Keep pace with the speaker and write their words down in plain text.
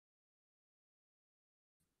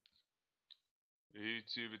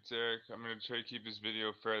YouTube, it's Eric. I'm gonna try to keep this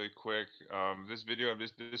video fairly quick.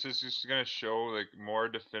 This is just gonna show like more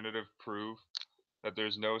definitive proof that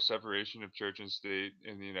there's no separation of church and state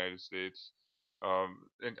in the United States.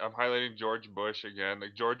 And I'm highlighting George Bush again.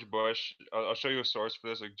 Like George Bush, I'll show you a source for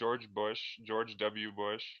this. Like George W.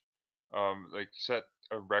 Bush, like set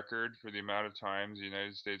a record for the amount of times the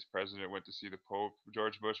United States president went to see the Pope.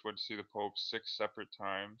 George Bush went to see the Pope 6 separate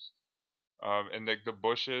times. And like the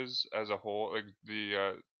Bushes as a whole, like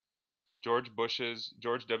the George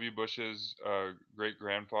W. Bush's great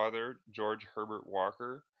grandfather, George Herbert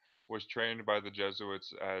Walker, was trained by the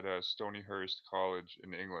Jesuits at Stonyhurst College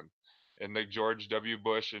in England. And like George W.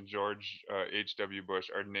 Bush and George H.W. Bush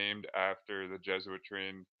are named after the Jesuit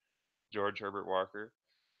trained George Herbert Walker.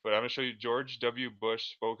 But I'm going to show you George W.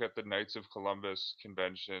 Bush spoke at the Knights of Columbus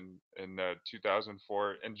convention in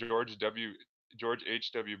 2004, and George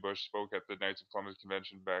H.W. Bush spoke at the Knights of Columbus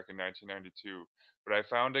convention back in 1992. But I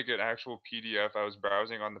found like an actual PDF. I was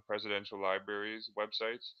browsing on the presidential library's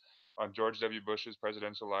websites on George W. Bush's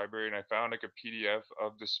presidential library, and I found like a PDF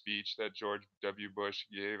of the speech that George W. Bush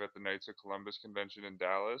gave at the Knights of Columbus convention in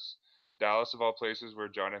Dallas. Dallas, of all places, where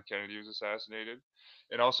John F. Kennedy was assassinated.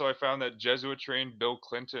 And also, I found that Jesuit trained Bill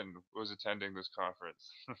Clinton was attending this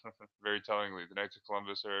conference. Very tellingly, the Knights of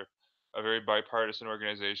Columbus are a very bipartisan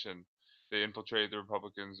organization. They infiltrate the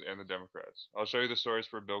Republicans and the Democrats. I'll show you the source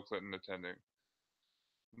for Bill Clinton attending.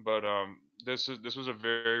 But this was a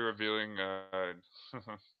very revealing,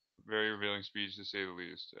 very revealing speech to say the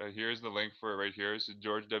least. Here's the link for it right here. It's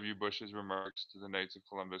George W. Bush's remarks to the Knights of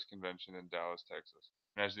Columbus convention in Dallas, Texas.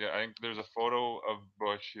 And actually, I think there's a photo of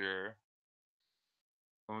Bush here.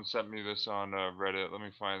 Someone sent me this on Reddit. Let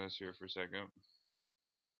me find this here for a second.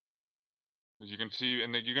 As you can see,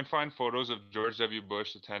 and you can find photos of George W.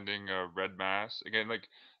 Bush attending Red Mass. Again, like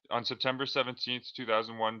on September 17th,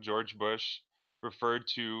 2001, George Bush referred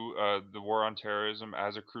to the war on terrorism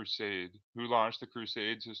as a crusade. Who launched the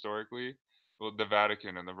crusades historically? Well, the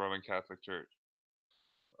Vatican and the Roman Catholic Church.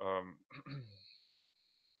 Um,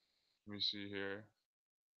 let me see here.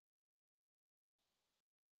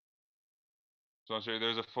 So I'll show you.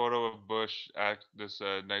 There's a photo of Bush at this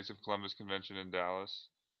Knights of Columbus convention in Dallas.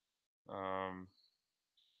 Um,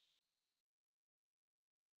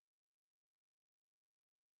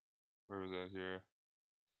 where was that here?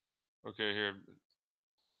 Okay, here.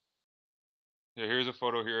 Yeah, here's a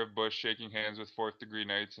photo here of Bush shaking hands with fourth degree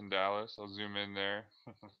Knights in Dallas. I'll zoom in there.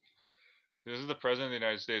 This is the president of the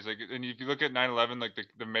United States. Like, and if you look at 9/11, like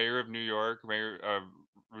the mayor of New York, Mayor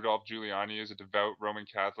Rudolph Giuliani, is a devout Roman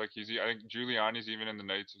Catholic. I think Giuliani's even in the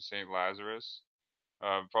Knights of Saint Lazarus.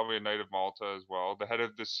 Probably a Knight of Malta as well. The head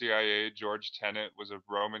of the CIA, George Tenet, was a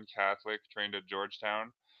Roman Catholic trained at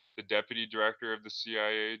Georgetown. The deputy director of the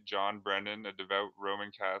CIA, John Brennan, a devout Roman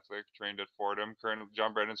Catholic trained at Fordham.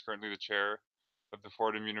 John Brennan's currently the chair of the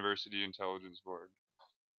Fordham University Intelligence Board.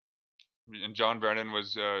 And John Brennan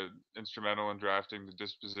was instrumental in drafting the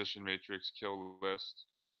disposition matrix kill list.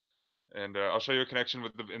 And I'll show you a connection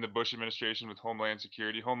with in the Bush administration with Homeland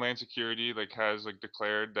Security. Homeland Security has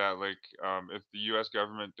declared that if the U.S.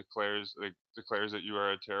 government declares that you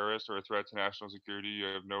are a terrorist or a threat to national security, you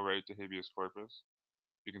have no right to habeas corpus.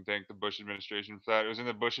 You can thank the Bush administration for that. It was in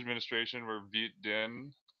the Bush administration where Veet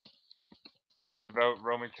Din, devout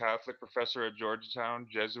Roman Catholic professor at Georgetown,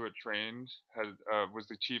 Jesuit trained, was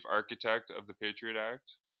the chief architect of the Patriot Act.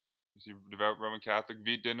 He's a devout Roman Catholic.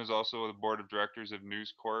 Veet Din is also the board of directors of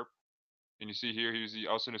News Corp. And you see here, he was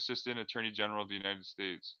also an assistant attorney general of the United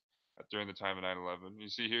States during the time of 9/11. You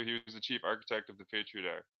see here, he was the chief architect of the Patriot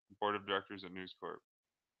Act, board of directors at News Corp.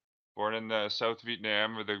 Born in South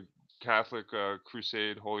Vietnam, where the Catholic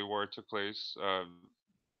Crusade Holy War took place,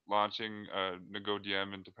 launching Ngo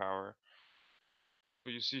Diem into power.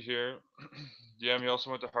 But you see here, Diem, he also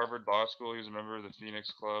went to Harvard Law School. He was a member of the Phoenix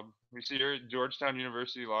Club. We see here, Georgetown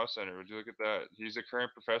University Law Center. Would you look at that? He's a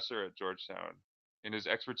current professor at Georgetown, and his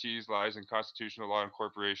expertise lies in constitutional law and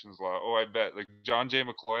corporations law. Oh, I bet. Like John J.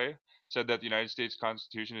 McCloy said that the United States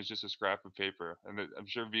Constitution is just a scrap of paper, and I'm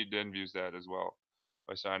sure Veet Din views that as well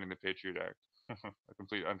by signing the Patriot Act, a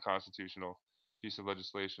complete unconstitutional piece of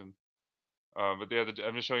legislation. But yeah,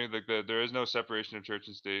 I'm just showing you there is no separation of church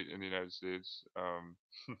and state in the United States.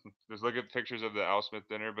 Just look at pictures of the Al Smith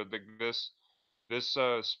dinner, but this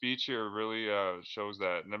speech here really shows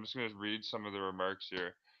that. And I'm just going to read some of the remarks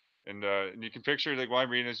here. And you can picture while I'm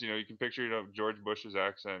reading this, you can picture George Bush's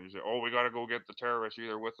accent. He's like, "Oh, we got to go get the terrorists. You're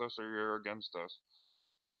either with us or you're against us."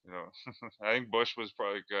 You know, I think Bush was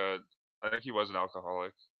probably I think he was an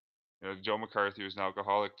alcoholic. Joe McCarthy was an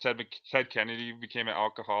alcoholic. Ted Kennedy became an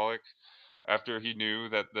alcoholic after he knew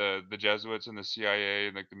that the Jesuits and the CIA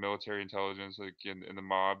and like the military intelligence like in the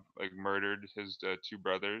mob like murdered his two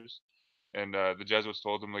brothers, and the Jesuits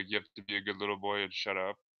told him like you have to be a good little boy and shut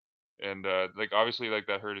up. And like obviously like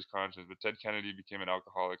that hurt his conscience, but Ted Kennedy became an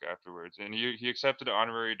alcoholic afterwards, and he accepted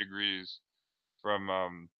honorary degrees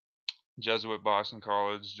from Jesuit Boston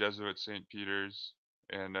College, Jesuit St. Peter's,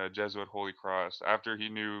 and Jesuit Holy Cross after he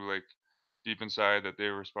knew like deep inside that they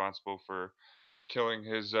were responsible for killing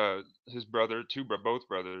his brother, both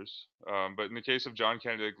brothers. But in the case of John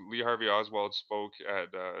Kennedy, like, Lee Harvey Oswald spoke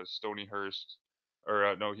at Stonyhurst,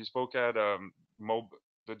 or no, he spoke at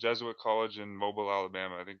the Jesuit College in Mobile,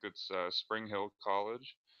 Alabama. I think it's Spring Hill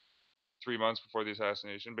College. 3 months before the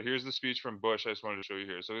assassination. But here's the speech from Bush I just wanted to show you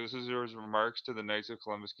here. So this is his remarks to the Knights of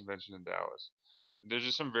Columbus Convention in Dallas. There's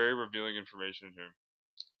just some very revealing information here.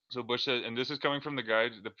 So Bush said, and this is coming from the guy,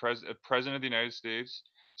 president of the United States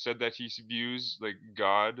said that he views like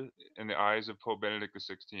God in the eyes of Pope Benedict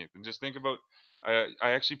XVI. And just think about, I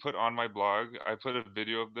actually put on my blog, I put a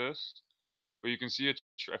video of this, but you can see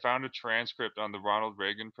I found a transcript on the Ronald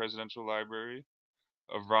Reagan Presidential Library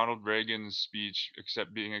of Ronald Reagan's speech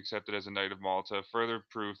being accepted as a Knight of Malta, further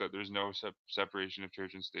proof that there's no separation of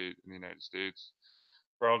church and state in the United States.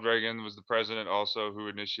 Ronald Reagan was the president also who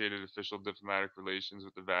initiated official diplomatic relations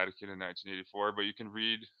with the Vatican in 1984. But you can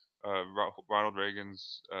read Ronald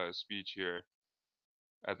Reagan's speech here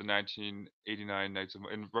at the 1989 Knights of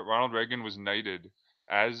Malta. And Ronald Reagan was knighted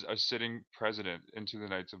as a sitting president into the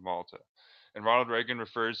Knights of Malta. And Ronald Reagan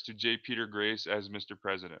refers to J. Peter Grace as Mr.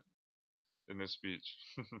 President in this speech,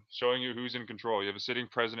 showing you who's in control. You have a sitting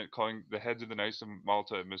president calling the heads of the Knights of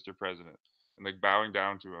Malta Mr. President and like bowing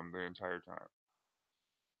down to him the entire time.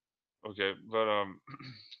 Okay, but I'm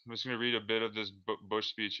just gonna read a bit of this Bush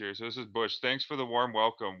speech here. So this is Bush. Thanks for the warm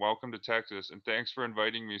welcome. Welcome to Texas, and thanks for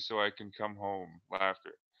inviting me so I can come home.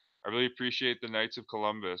 Laughter. I really appreciate the Knights of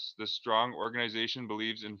Columbus. This strong organization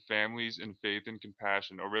believes in families and faith and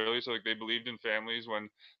compassion. Oh, really? So like they believed in families when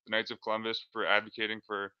the Knights of Columbus were advocating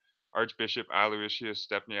for Archbishop Aloysius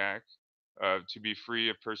Stepniak to be free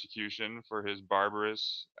of persecution for his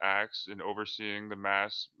barbarous acts in overseeing the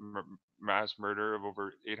mass murder of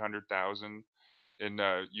over 800,000 in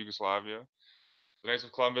Yugoslavia. The Knights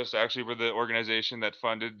of Columbus actually were the organization that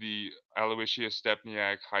funded the Aloysius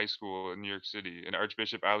Stepniak High School in New York City. And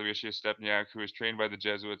Archbishop Aloysius Stepniak, who was trained by the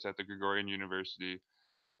Jesuits at the Gregorian University,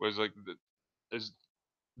 was like is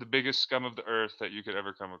the biggest scum of the earth that you could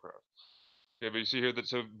ever come across. Yeah, but you see here that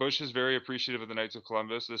so Bush is very appreciative of the Knights of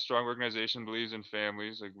Columbus. This strong organization believes in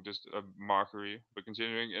families, like just a mockery, but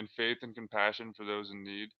continuing in faith and compassion for those in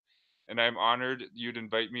need. And I'm honored you'd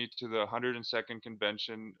invite me to the 102nd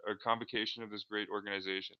convention or convocation of this great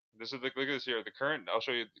organization. This is like look at this here. The current I'll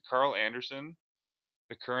show you Carl Anderson,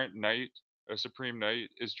 the current knight, a supreme knight,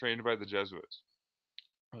 is trained by the Jesuits.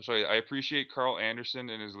 I'll show you. I appreciate Carl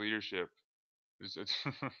Anderson and his leadership. It's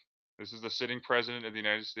this is the sitting president of the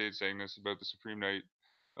United States saying this about the Supreme Knight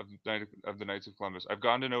of the Knights of Columbus. I've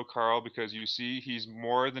gotten to know Carl because you see, he's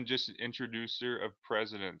more than just an introducer of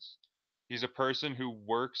presidents. He's a person who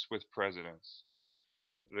works with presidents.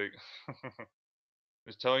 Like,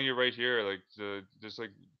 just telling you right here, like just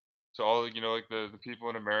like to all like the people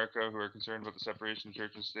in America who are concerned about the separation of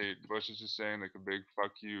church and state. Bush is just saying like a big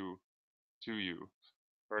fuck you to you.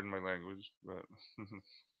 Pardon my language, but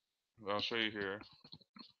I'll show you here.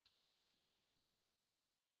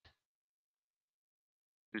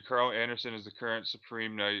 Carl Anderson is the current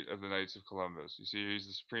Supreme Knight of the Knights of Columbus. You see, he's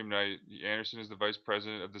the Supreme Knight. Anderson is the Vice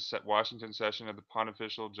President of the Washington session of the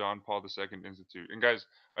Pontifical John Paul II Institute. And guys,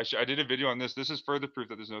 I did a video on this. This is further proof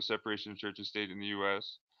that there's no separation of church and state in the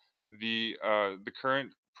U.S. The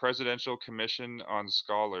current Presidential Commission on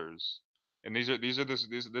Scholars, and this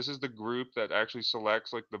is the group that actually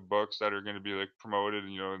selects like the books that are going to be like promoted,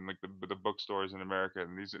 in like the bookstores in America.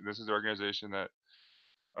 And this is the organization that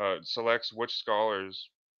selects which scholars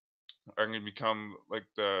are going to become like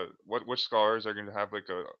which scholars are going to have like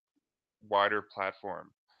a wider platform.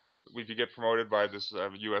 If you get promoted by this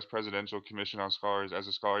U.S. Presidential Commission on Scholars as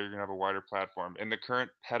a scholar, you're going to have a wider platform. And the current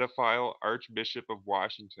pedophile Archbishop of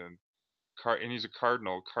Washington, and he's a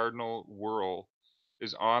cardinal, Cardinal Wuerl,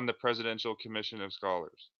 is on the Presidential Commission of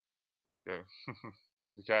Scholars. Okay.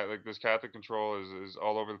 Like this Catholic control is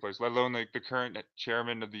all over the place. Let alone like the current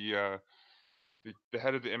chairman of the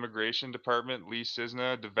head of the immigration department, Lee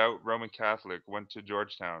Cisna, devout Roman Catholic, went to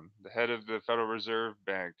Georgetown. The head of the Federal Reserve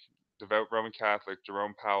Bank, devout Roman Catholic,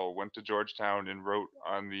 Jerome Powell, went to Georgetown and wrote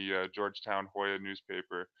on the Georgetown Hoya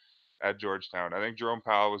newspaper at Georgetown. I think Jerome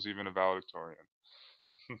Powell was even a valedictorian.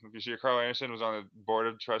 You see, Carl Anderson was on the board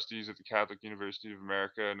of trustees at the Catholic University of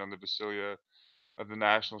America and on the Basilia of the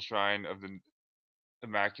National Shrine of the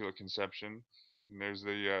Immaculate Conception. And there's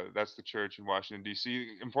that's the church in Washington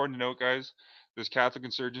D.C. Important to note, guys, this Catholic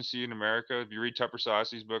insurgency in America. If you read Tupper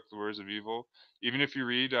Saucy's book, The Words of Evil, even if you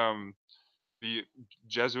read the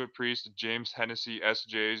Jesuit priest James Hennessy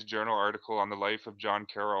S.J.'s journal article on the life of John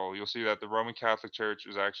Carroll, you'll see that the Roman Catholic Church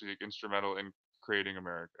was actually instrumental in creating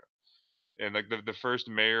America. And like the first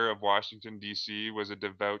mayor of Washington D.C. was a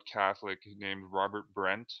devout Catholic named Robert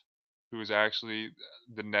Brent, who was actually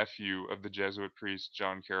the nephew of the Jesuit priest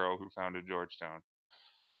John Carroll, who founded Georgetown.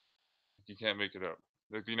 You can't make it up.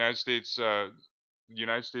 Like the United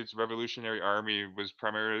States Revolutionary Army was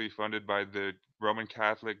primarily funded by the Roman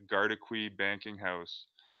Catholic Guardiqui banking house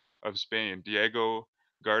of Spain. Diego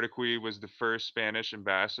Guardiqui was the first Spanish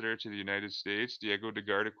ambassador to the United States. Diego de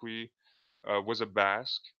Guardiqui was a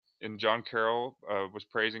Basque, and John Carroll was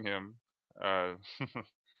praising him uh,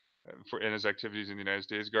 for in his activities in the United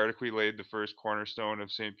States. Gardaqui laid the first cornerstone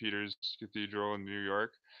of St. Peter's Cathedral in New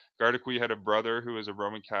York. Gardaqui had a brother who was a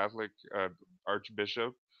Roman Catholic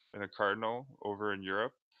archbishop and a cardinal over in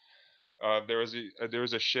Europe. There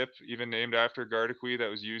was a ship even named after Gardaqui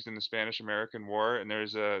that was used in the Spanish American War, and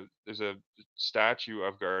there's a statue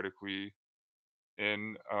of Gardaqui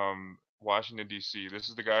in Washington D.C. This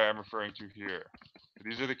is the guy I'm referring to here.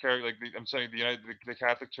 These are the characters. I'm saying the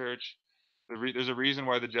Catholic Church. There's a reason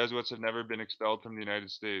why the Jesuits have never been expelled from the United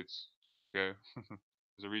States. Okay,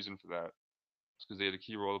 there's a reason for that. It's because they had a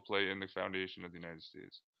key role to play in the foundation of the United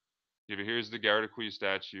States. Yeah, but here's the Gardaquis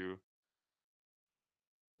statue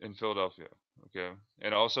in Philadelphia. Okay,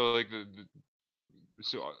 and also like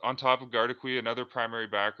so on top of Gardaquis, another primary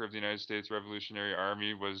backer of the United States Revolutionary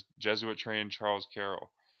Army was Jesuit trained Charles Carroll.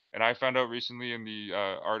 And I found out recently in the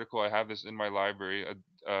article, I have this in my library,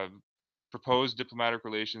 proposed diplomatic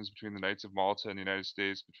relations between the Knights of Malta and the United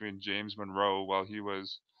States between James Monroe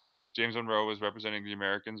was representing the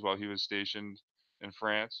Americans while he was stationed in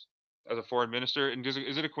France as a foreign minister. And is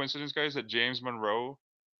it a coincidence, guys, that James Monroe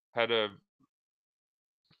had a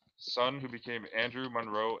son who became Andrew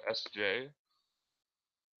Monroe S.J.?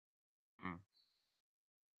 Hmm.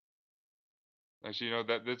 Actually,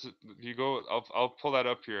 that's you go. I'll pull that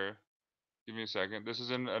up here. Give me a second. This is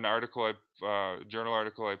in an article journal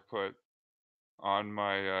article I put on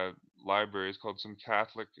my library. It's called "Some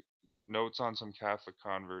Catholic Notes on Some Catholic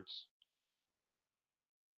Converts."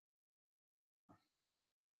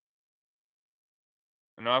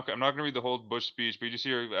 I'm not going to read the whole Bush speech, but you see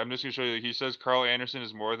here, I'm just going to show you. He says Carl Anderson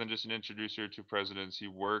is more than just an introducer to presidents. He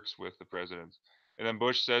works with the presidents. And then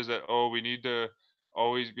Bush says that, oh, we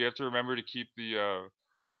have to remember to keep a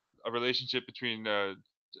relationship between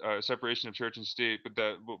separation of church and state, but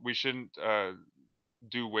that we shouldn't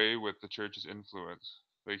do away with the church's influence.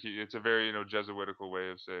 Like it's a very Jesuitical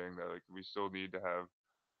way of saying that like we still need to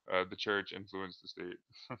have the church influence the state.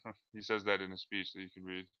 He says that in a speech that you can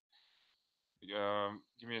read.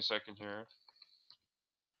 Give me a second here.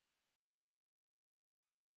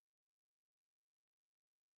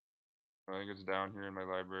 I think it's down here in my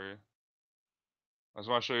library. I just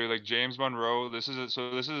want to show you like James Monroe. This is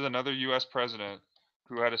another U.S. president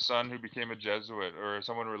who had a son who became a Jesuit or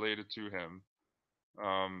someone related to him.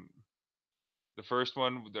 Um, The first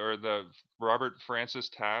one, or the Robert Francis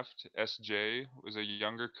Taft, S.J., was a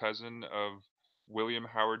younger cousin of William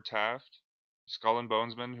Howard Taft, Skull and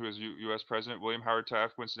Bonesman, who is U.S. president. William Howard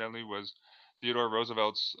Taft, coincidentally, was Theodore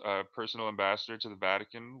Roosevelt's personal ambassador to the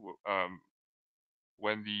Vatican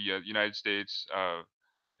when the United States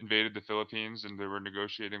invaded the Philippines and they were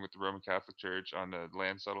negotiating with the Roman Catholic Church on the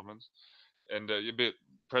land settlements. And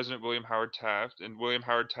President William Howard Taft, and William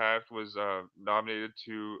Howard Taft was nominated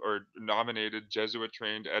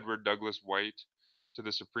Jesuit-trained Edward Douglas White to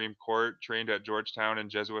the Supreme Court, trained at Georgetown and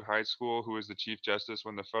Jesuit High School, who was the Chief Justice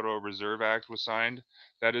when the Federal Reserve Act was signed.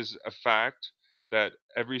 That is a fact that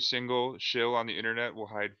every single shill on the internet will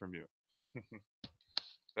hide from you.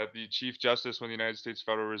 That the Chief Justice when the United States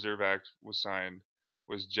Federal Reserve Act was signed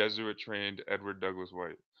was Jesuit-trained Edward Douglas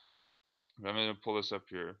White. I'm going to pull this up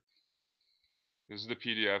here. This is the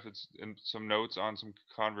PDF. It's and some notes on some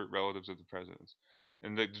convert relatives of the presidents.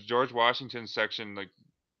 And the George Washington section, like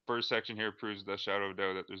first section here, proves the shadow of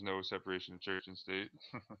doubt that there's no separation of church and state.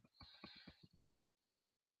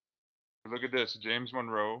 Look at this, James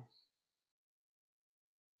Monroe.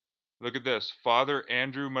 Look at this, Father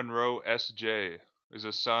Andrew Monroe S.J. is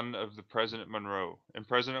a son of the President Monroe. And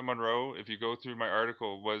President Monroe, if you go through my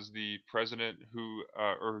article, was the president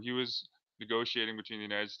or he was negotiating between the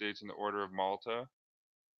United States and the Order of Malta.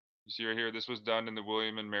 You see right here, this was done in the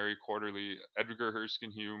William and Mary Quarterly. Edgar Erskine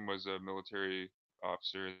Hume was a military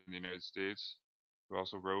officer in the United States who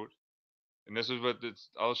also wrote. And this is what it's,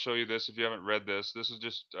 I'll show you this if you haven't read this. This is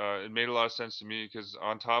just it made a lot of sense to me because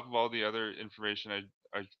on top of all the other information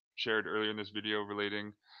I shared earlier in this video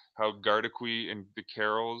relating how Gardaquy and the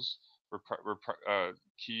Carrolls were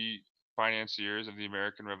key financiers of the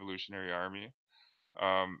American Revolutionary Army.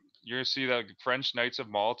 You're gonna see that French Knights of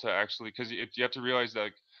Malta actually, because you have to realize that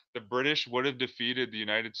like, the British would have defeated the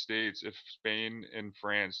United States if Spain and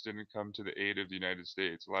France didn't come to the aid of the United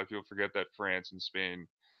States. A lot of people forget that France and Spain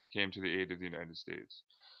came to the aid of the United States.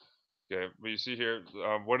 Okay, but you see here,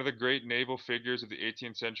 one of the great naval figures of the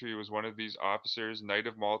 18th century was one of these officers, Knight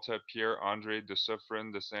of Malta, Pierre André de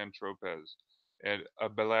Suffren de Saint Tropez, and a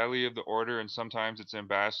Balali of the order and sometimes its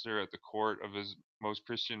ambassador at the court of His Most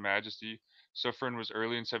Christian Majesty. Suffren was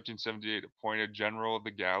early in 1778 appointed general of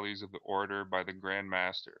the galleys of the order by the Grand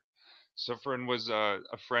Master. Suffren was a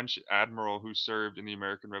French admiral who served in the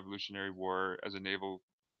American Revolutionary War as a naval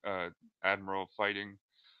admiral fighting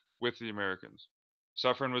with the Americans.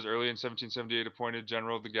 Suffren was early in 1778 appointed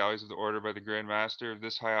general of the galleys of the order by the Grand Master. Of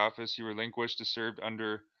this high office he relinquished to serve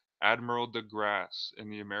under Admiral de Grasse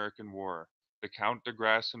in the American War. The Count de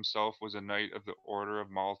Grasse himself was a knight of the Order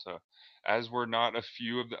of Malta, as were not a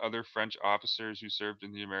few of the other French officers who served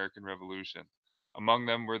in the American Revolution. Among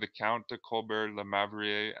them were the Count de Colbert Le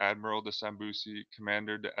Mavrier, Admiral de Sambucy,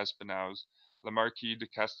 Commander de Espinauz, Le Marquis de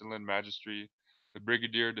Castellan Magistri, the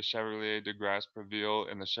Brigadier de Chevalier de Grasse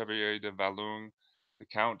Preville, and the Chevalier de Valognes, the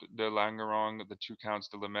Count de Langeron, the two Counts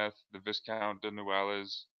de Lameth, the Viscount de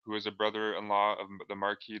Nueces, who is a brother-in-law of the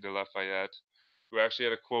Marquis de Lafayette, who actually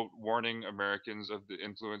had a quote warning Americans of the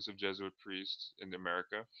influence of Jesuit priests in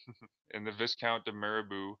America, and the Viscount de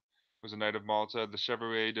Mirabeau was a Knight of Malta, the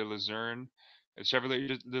Chevalier de Luzerne.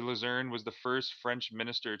 Chevalier de Luzerne was the first French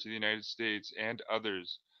minister to the United States and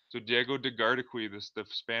others. So Diego de Gardaquy, the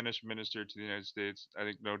Spanish minister to the United States, I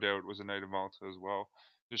think no doubt was a Knight of Malta as well.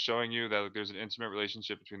 Just showing you that like, there's an intimate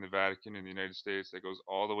relationship between the Vatican and the United States that goes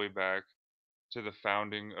all the way back to the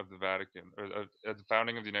founding of the Vatican or the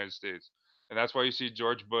founding of the United States. And that's why you see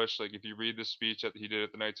George Bush, like if you read the speech that he did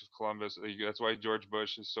at the Knights of Columbus, like, that's why George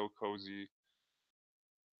Bush is so cozy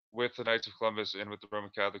with the Knights of Columbus and with the Roman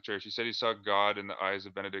Catholic Church. He said he saw God in the eyes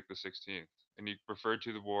of Benedict XVI, and he referred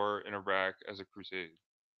to the war in Iraq as a crusade.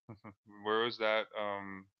 Where was that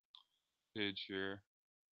page here?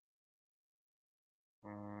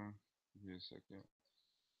 Give me a second.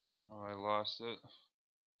 Oh, I lost it.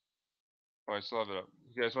 Oh, I still have it up.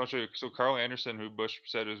 You guys want to show you? So Carl Anderson, who Bush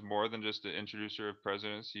said is more than just an introducer of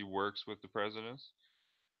presidents, he works with the presidents.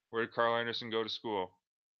 Where did Carl Anderson go to school?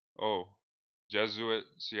 Oh, Jesuit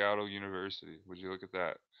Seattle University. Would you look at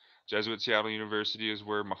that? Jesuit Seattle University is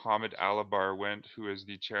where Mohammed Alabar went, who is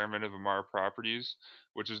the chairman of Amar Properties,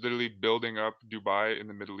 which is literally building up Dubai in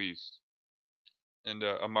the Middle East. And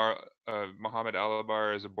Mohammed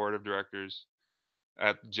Alabar is a board of directors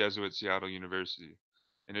at Jesuit Seattle University.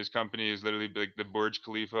 And his company is literally like the Burj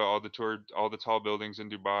Khalifa, all the tall buildings in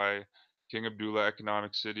Dubai, King Abdullah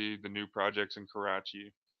Economic City, the new projects in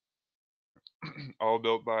Karachi, all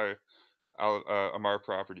built by Amar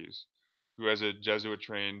Properties, who has a Jesuit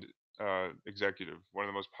trained executive, one of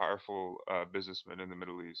the most powerful businessmen in the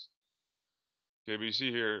Middle East. Okay, but you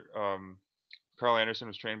see here, Carl Anderson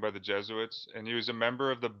was trained by the Jesuits, and he was a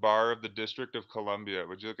member of the Bar of the District of Columbia.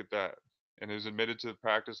 Would you look at that? And he was admitted to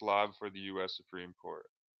practice law for the U.S. Supreme Court.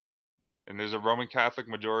 And there's a Roman Catholic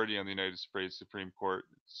majority on the United States Supreme Court,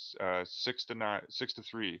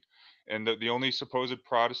 6-3, and the only supposed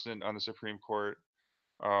Protestant on the Supreme Court,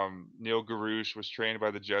 Neil Garouche, was trained by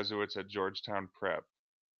the Jesuits at Georgetown Prep.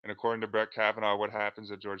 And according to Brett Kavanaugh, what happens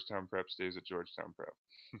at Georgetown Prep stays at Georgetown Prep.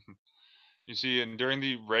 You see, and during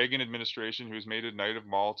the Reagan administration, he was made a Knight of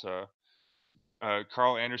Malta.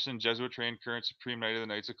 Carl Anderson, Jesuit-trained current Supreme Knight of the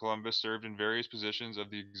Knights of Columbus, served in various positions of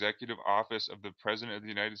the executive office of the President of the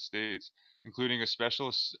United States, including a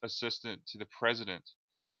special assistant to the President,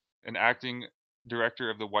 and acting director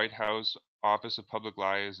of the White House Office of Public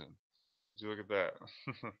Liaison. Did you look at that?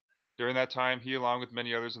 During that time, he, along with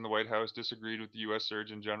many others in the White House, disagreed with the U.S.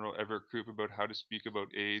 Surgeon General Everett Koop about how to speak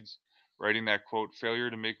about AIDS, writing that, quote, failure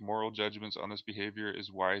to make moral judgments on this behavior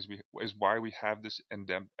is why we have this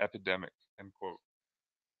epidemic, end quote.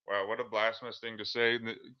 Wow, what a blasphemous thing to say.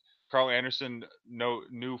 Carl Anderson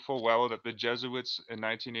knew full well that the Jesuits in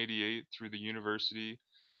 1988, through the University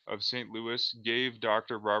of St. Louis, gave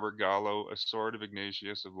Dr. Robert Gallo a sword of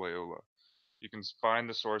Ignatius of Loyola. You can find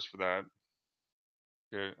the source for that.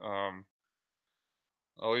 Okay,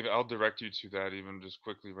 I'll direct you to that even just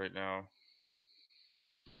quickly right now.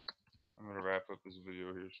 I'm gonna wrap up this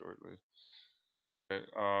video here shortly.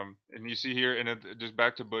 And you see here, and just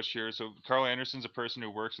back to Bush here. So Carl Anderson's a person who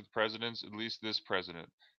works with presidents, at least this president,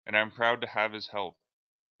 and I'm proud to have his help.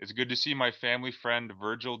 It's good to see my family friend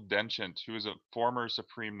Virgil Denchant, who is a former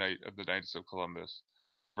Supreme Knight of the Knights of Columbus.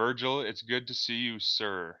 Virgil, it's good to see you,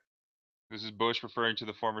 sir. This is Bush referring to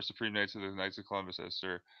the former Supreme Knights of the Knights of Columbus as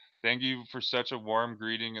sir. Thank you for such a warm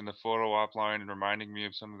greeting in the photo op line and reminding me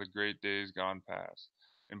of some of the great days gone past.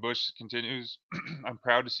 And Bush continues, I'm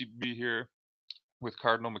proud to be here with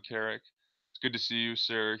Cardinal McCarrick. It's good to see you,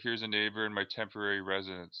 sir. Here's a neighbor in my temporary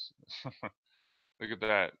residence. Look at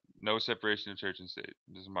that. No separation of church and state.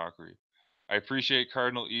 This is mockery. I appreciate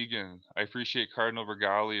Cardinal Egan. I appreciate Cardinal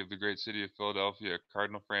Regali of the great city of Philadelphia,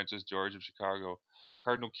 Cardinal Francis George of Chicago,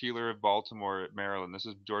 Cardinal Keeler of Baltimore, Maryland. This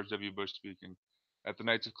is George W. Bush speaking. At the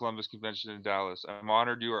Knights of Columbus Convention in Dallas. I'm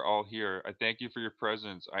honored you are all here. I thank you for your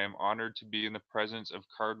presence. I am honored to be in the presence of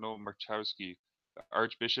Cardinal Marchowski, the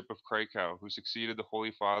Archbishop of Krakow, who succeeded the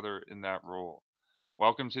Holy Father in that role.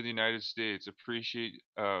 Welcome to the United States. Appreciate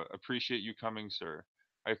you coming, sir.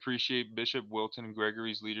 I appreciate Bishop Wilton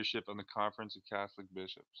Gregory's leadership on the Conference of Catholic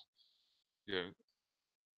Bishops. Yeah.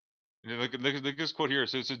 And look at this quote here.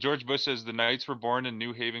 So it says George Bush says the Knights were born in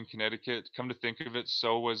New Haven, Connecticut. Come to think of it,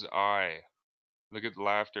 so was I. Look at the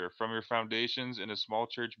laughter. From your foundations in a small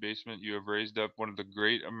church basement, you have raised up one of the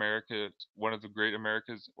great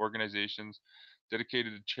America's organizations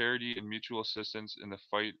dedicated to charity and mutual assistance in the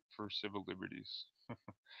fight for civil liberties.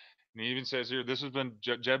 And he even says here, this has been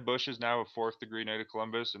Jeb Bush is now a fourth degree Knight of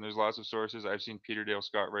Columbus, and there's lots of sources. I've seen Peter Dale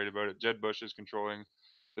Scott write about it. Jeb Bush is controlling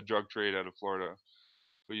the drug trade out of Florida.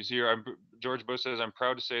 But you see here, George Bush says, I'm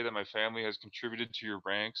proud to say that my family has contributed to your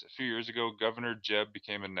ranks. A few years ago, Governor Jeb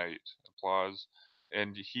became a knight. Applause.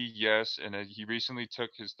 And he recently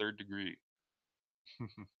took his third degree.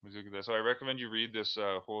 Look at that. So I recommend you read this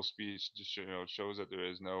whole speech. Just it shows that there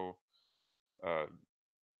is no uh,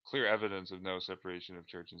 clear evidence of no separation of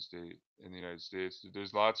church and state in the United States.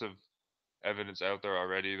 There's lots of evidence out there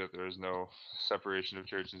already that there is no separation of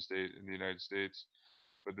church and state in the United States,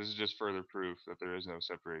 but this is just further proof that there is no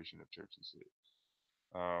separation of church and state.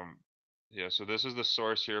 Yeah, so this is the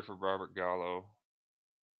source here for Robert Gallo.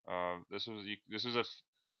 This was a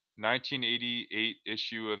 1988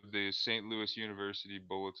 issue of the St. Louis University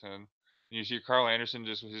Bulletin. And you see Carl Anderson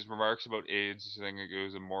just with his remarks about AIDS, saying it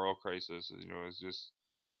was a moral crisis. It's just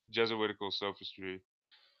Jesuitical sophistry.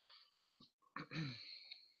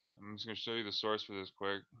 I'm just going to show you the source for this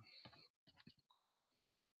quick.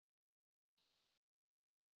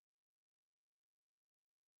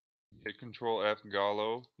 Hit Control F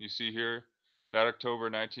Gallo. You see here, that October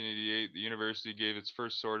 1988, the university gave its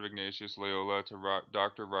first sword of Ignatius Loyola to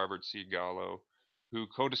Dr. Robert C. Gallo, who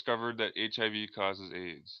co-discovered that HIV causes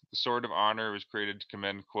AIDS. The Sword of Honor was created to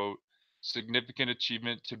commend, quote, significant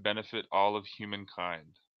achievement to benefit all of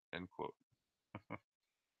humankind, end quote.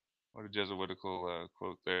 What a Jesuitical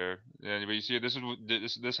quote there. Yeah, but you see,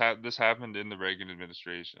 this happened in the Reagan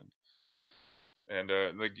administration. And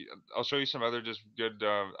I'll show you some other just good.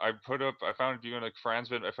 I found viewing like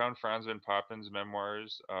I found Franz van Pappen's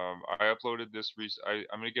memoirs. I uploaded this.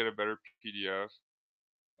 I'm gonna get a better PDF.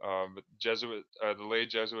 But the late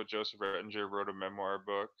Jesuit Joseph Rettinger wrote a memoir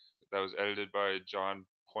book that was edited by John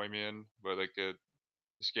Poimian, but the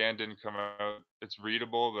scan didn't come out. It's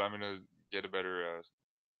readable, but I'm gonna get a better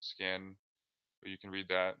scan, but you can read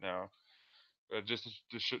that now. Just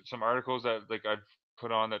some articles that I've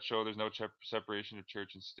put on that show there's no separation of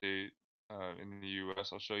church and state in the U.S.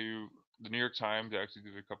 I'll show you the New York Times actually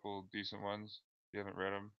did a couple decent ones. If you haven't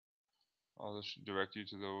read them, I'll just direct you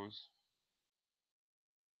to those.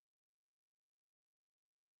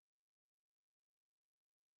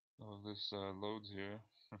 Oh, this loads here.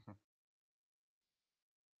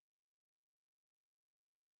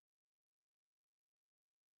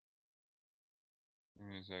 Give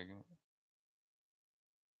me a second.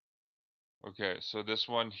 Okay, so this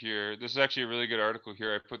one here, this is actually a really good article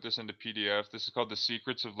here. I put this into PDF. This is called The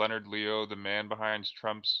Secrets of Leonard Leo, the man behind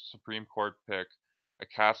Trump's Supreme Court pick. A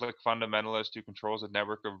Catholic fundamentalist who controls a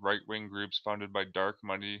network of right-wing groups funded by dark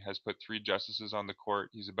money has put 3 justices on the court.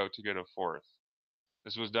 He's about to get a fourth.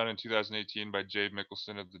 This was done in 2018 by Jay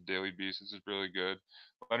Mickelson of the Daily Beast. This is really good.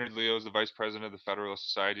 Leonard Leo is the vice president of the Federalist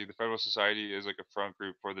Society. The Federalist Society is like a front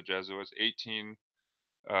group for the Jesuits. 18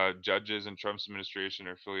 judges in Trump's administration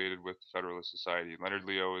are affiliated with the Federalist Society. Leonard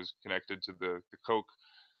Leo is connected to the Koch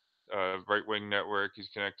right wing network. He's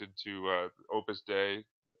connected to Opus Dei,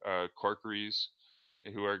 Corkeries,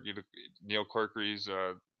 who are Neil Corkeries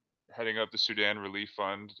heading up the Sudan Relief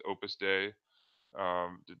Fund, Opus Dei,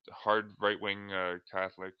 hard right wing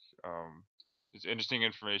Catholic. It's interesting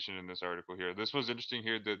information in this article here. This was interesting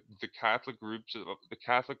here that the Catholic roots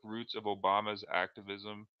of Obama's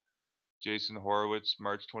activism. Jason Horowitz,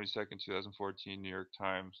 March 22nd, 2014, New York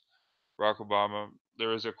Times. Barack Obama. There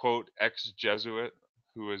was a quote ex-Jesuit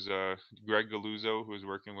who was Greg Galuzzo, who was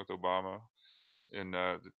working with Obama in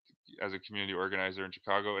as a community organizer in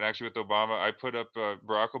Chicago. And actually, with Obama, I put up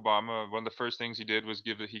Barack Obama. One of the first things he did was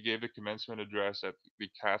he gave the commencement address at the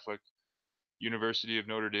Catholic University of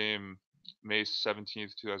Notre Dame, May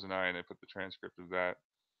 17th, 2009. I put the transcript of that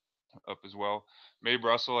up as well. Mae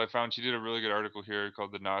Brussell, I found she did a really good article here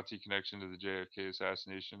called "The Nazi Connection to the JFK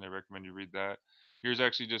Assassination." I recommend you read that. Here's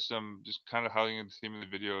actually just kind of highlighting the theme of the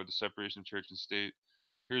video: the separation of church and state.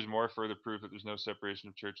 Here's more further proof that there's no separation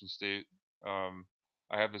of church and state. Um,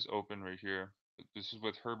 I have this open right here. This is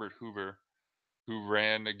with Herbert Hoover, who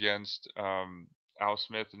ran against Al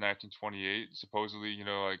Smith in 1928. Supposedly,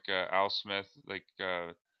 like Al Smith, like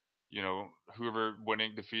Hoover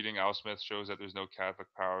defeating Al Smith shows that there's no Catholic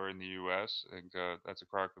power in the U.S. I think that's a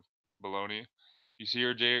crock of baloney. You see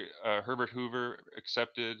here, Herbert Hoover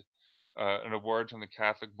accepted an award from the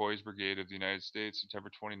Catholic Boys Brigade of the United States, September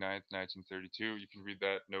 29th, 1932. You can read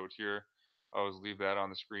that note here. I'll always leave that on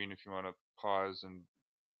the screen if you want to pause and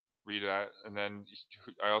read that. And then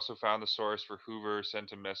I also found the source for Hoover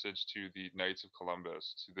sent a message to the Knights of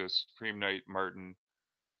Columbus, to the Supreme Knight Martin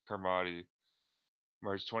Kermode,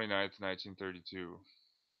 March 29th, 1932.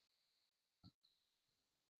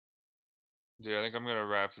 Yeah, I think I'm gonna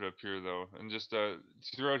wrap it up here though, and just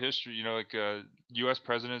throughout history, like U.S.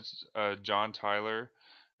 presidents, John Tyler.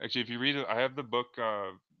 Actually, if you read it, I have the book.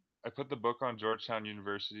 I put the book on Georgetown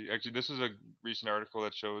University. Actually, this is a recent article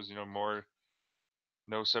that shows more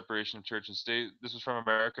no separation of church and state. This is from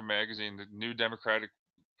America Magazine. The new Democratic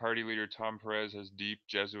Party leader Tom Perez has deep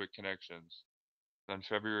Jesuit connections. On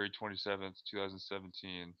February 27th,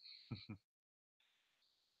 2017.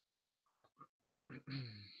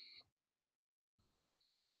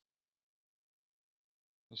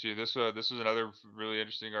 See, this is another really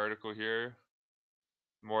interesting article here.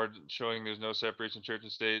 More showing there's no separation of church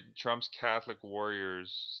and state. Trump's Catholic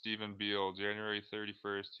Warriors, Stephen Beale, January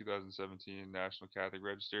 31st, 2017, National Catholic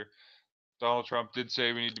Register. Donald Trump did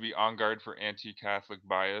say we need to be on guard for anti-Catholic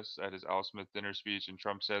bias at his Al Smith dinner speech, and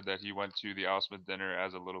Trump said that he went to the Al Smith dinner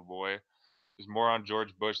as a little boy. There's more on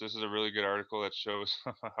George Bush. This is a really good article that shows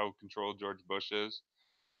how controlled George Bush is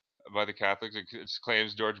by the Catholics. It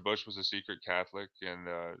claims George Bush was a secret Catholic, and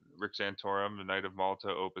Rick Santorum, the Knight of Malta,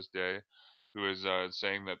 Opus Dei, who is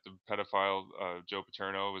saying that the pedophile Joe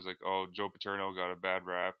Paterno was like, oh, Joe Paterno got a bad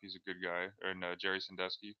rap. He's a good guy. And Jerry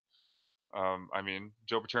Sandusky. I mean,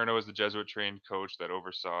 Joe Paterno is the Jesuit-trained coach that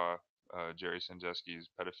oversaw Jerry Sandusky's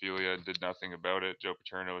pedophilia and did nothing about it. Joe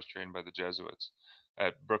Paterno was trained by the Jesuits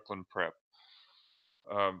at Brooklyn Prep.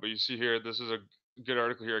 But you see here, this is a good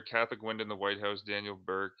article here. A Catholic Wind in the White House, Daniel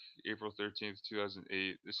Burke, April 13th,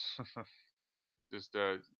 2008. This, just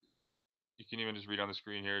you can even just read on the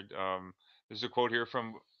screen here. There's a quote here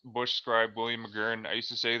from Bush scribe William McGurn. I used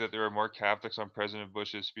to say that there are more Catholics on President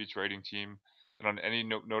Bush's speechwriting team than on any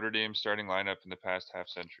Notre Dame starting lineup in the past half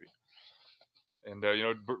century. And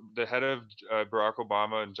the head of Barack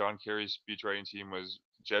Obama and John Kerry's speechwriting team was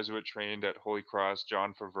Jesuit trained at Holy Cross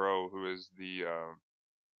John Favreau, who is the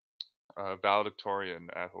valedictorian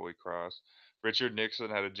at Holy Cross. Richard Nixon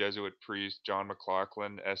had a Jesuit priest, John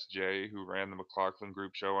McLaughlin, S.J., who ran the McLaughlin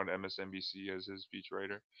Group show on MSNBC as his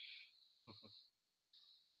speechwriter.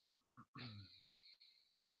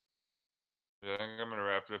 Yeah, I think I'm gonna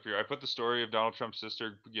wrap it up here. I put the story of Donald Trump's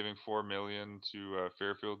sister giving $4 million to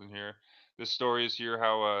Fairfield in here. This story is here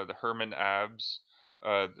how the Herman Abs,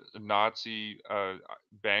 the Nazi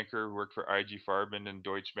banker who worked for IG Farben and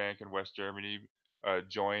Deutsche Bank in West Germany,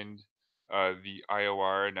 joined the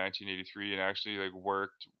IOR in 1983 and actually like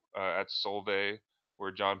worked at Solvay,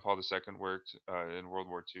 where John Paul II worked in World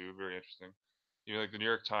War II. Very interesting. Like the New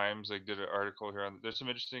York Times like did an article here on. There's some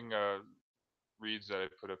interesting reads that I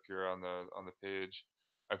put up here on the page.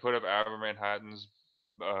 I put up Aber Manhattan's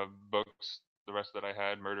books, the rest that I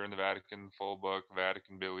had: Murder in the Vatican, full book;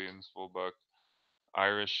 Vatican Billions, full book;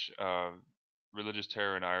 Irish Religious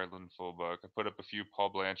Terror in Ireland, full book. I put up a few Paul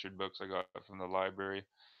Blanchard books I got from the library.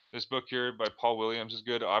 This book here by Paul Williams is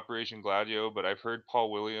good, Operation Gladio, but I've heard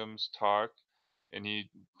Paul Williams talk, and he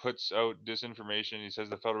puts out disinformation. He says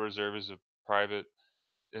the Federal Reserve is a private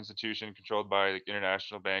institution controlled by like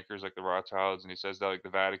international bankers like the Rothschilds, and he says that like the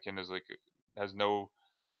Vatican is like has no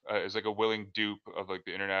is like a willing dupe of like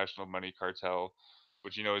the international money cartel,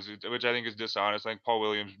 which is which I think is dishonest. I think Paul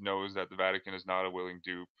Williams knows that the Vatican is not a willing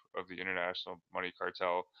dupe of the international money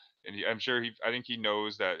cartel. And I think he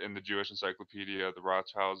knows that in the Jewish Encyclopedia, the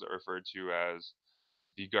Rothschilds are referred to as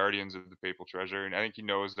the guardians of the papal treasure, and I think he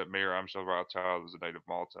knows that Mayor Amschel Rothschild was a Knight of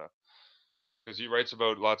Malta because he writes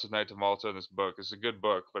about lots of Knights of Malta in this book. It's a good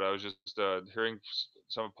book, but I was just hearing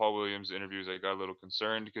some of Paul Williams' interviews. I got a little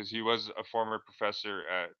concerned because he was a former professor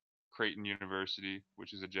at Creighton University,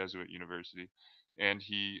 which is a Jesuit university, and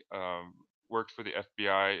he worked for the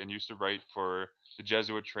FBI and used to write for the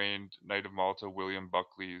Jesuit-trained Knight of Malta William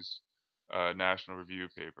Buckley's National Review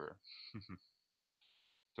paper.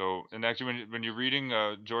 So, and actually, when you're reading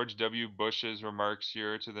George W. Bush's remarks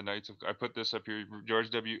here to the Knights of, I put this up here. George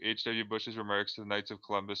W. Bush's remarks to the Knights of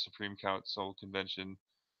Columbus Supreme Council Convention,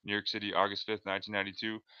 New York City, August 5th,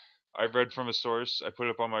 1992. I've read from a source. I put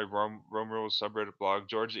it up on my Rome Rules subreddit blog.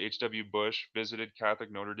 George H.W. Bush visited Catholic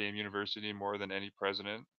Notre Dame University more than any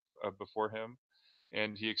president before him,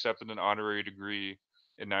 and he accepted an honorary degree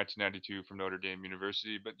in 1992 from Notre Dame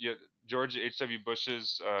University. But yet, George H.W.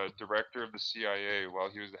 Bush's director of the CIA,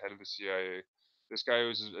 while he was the head of the CIA, this guy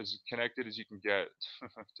was as connected as you can get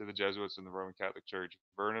to the Jesuits and the Roman Catholic Church.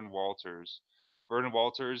 Vernon Walters. Vernon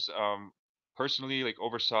Walters personally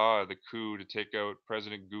oversaw the coup to take out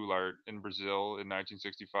President Goulart in Brazil in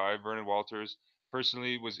 1965. Vernon Walters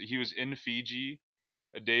personally was in Fiji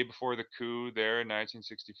a day before the coup there in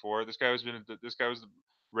 1964. This guy was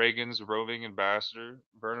Reagan's roving ambassador.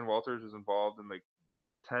 Vernon Walters was involved in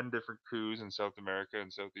 10 different coups in South America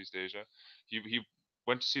and Southeast Asia. He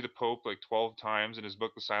went to see the Pope 12 times in his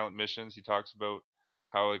book The Silent Missions. He talks about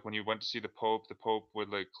how when he went to see the Pope would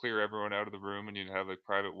clear everyone out of the room and you'd have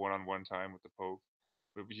private one-on-one time with the Pope.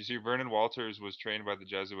 But you see, Vernon Walters was trained by the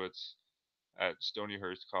Jesuits at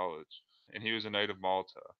Stonyhurst College, and he was a Knight of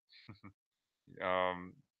Malta.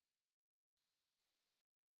 um,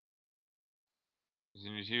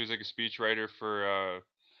 he was a speechwriter for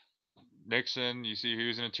Nixon. You see, he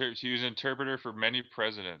was an interpreter for many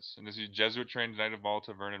presidents, and this is Jesuit trained Knight of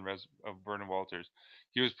Malta, Vernon Walters.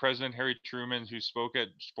 He was President Harry Truman, who spoke at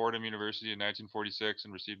Fordham University in 1946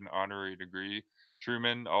 and received an honorary degree.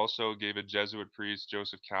 Truman also gave a Jesuit priest,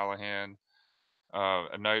 Joseph Callahan,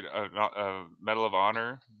 a Medal of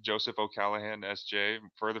Honor, Joseph O'Callahan, S.J.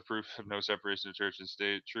 Further proof of no separation of church and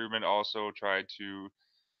state. Truman also tried to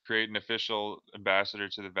create an official ambassador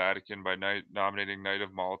to the Vatican by nominating Knight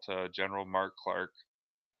of Malta General Mark Clark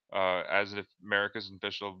as America's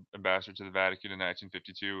official ambassador to the Vatican in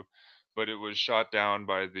 1952, but it was shot down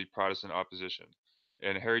by the Protestant opposition.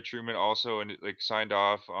 And Harry Truman also signed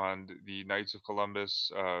off on the Knights of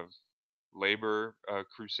Columbus labor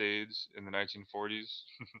crusades in the 1940s.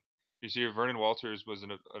 You see, Vernon Walters was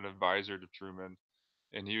an advisor to Truman,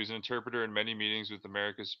 and he was an interpreter in many meetings with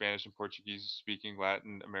America's Spanish and Portuguese speaking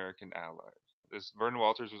Latin American allies. This Vernon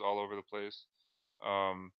Walters was all over the place.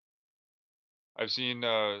 Um, I've seen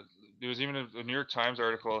there was even a New York Times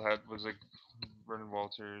article had was Vernon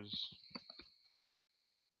Walters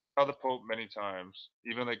saw the Pope many times.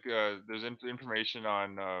 Even there's information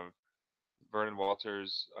on Vernon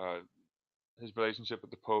Walters his relationship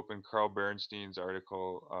with the Pope in Carl Bernstein's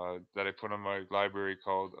article that I put on my library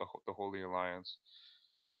called The Holy Alliance.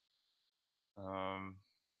 Um,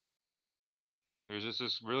 There's just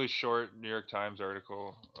this really short New York Times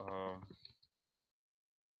article.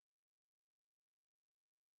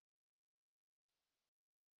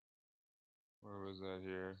 Where was that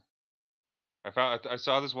here? I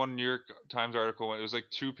saw this one New York Times article. It was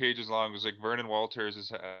 2 pages long. It was Vernon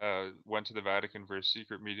Walters went to the Vatican for a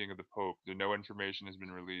secret meeting of the Pope. No information has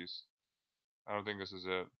been released. I don't think this is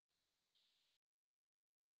it.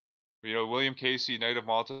 William Casey, Knight of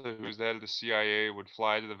Malta, who was the head of the CIA, would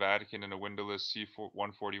fly to the Vatican in a windowless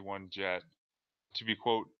C-141 jet to be,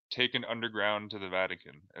 quote, taken underground to the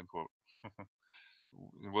Vatican, end quote.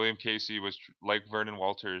 William Casey was, like Vernon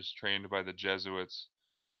Walters, trained by the Jesuits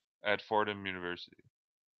at Fordham University.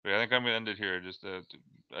 But I think I'm going to end it here.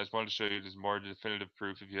 I just wanted to show you there's more definitive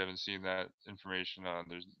proof if you haven't seen that information on.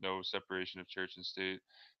 There's no separation of church and state.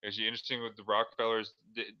 Actually, interesting with the Rockefellers.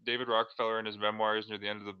 David Rockefeller in his memoirs near the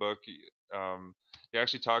end of the book, he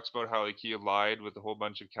actually talks about how he allied with a whole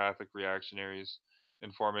bunch of Catholic reactionaries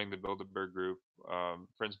in forming the Bilderberg Group.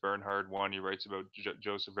 Prince Bernhard, one, he writes about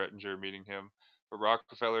Joseph Rettinger meeting him. But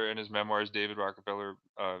Rockefeller, in his memoirs, David Rockefeller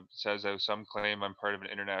says that some claim I'm part of an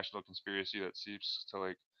international conspiracy that seeks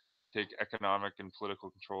to take economic and political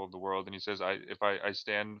control of the world. And he says,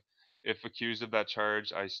 if accused of that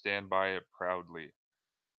charge, I stand by it proudly.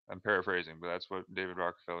 I'm paraphrasing, but that's what David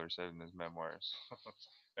Rockefeller said in his memoirs.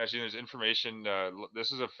 Actually, there's information.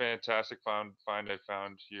 This is a fantastic find I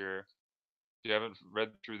found here. If you haven't read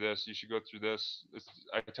through this, you should go through this.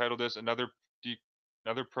 I titled this "Another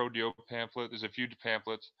another pro Dio pamphlet. There's a few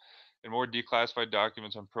pamphlets and more declassified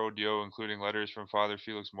documents on pro Dio, including letters from Father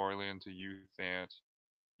Felix Morlian to U Thant.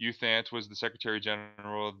 U Thant was the Secretary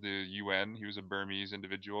General of the UN. He was a Burmese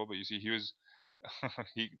individual, but you see, he was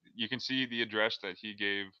he. You can see the address that he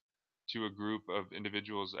gave to a group of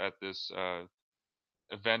individuals at this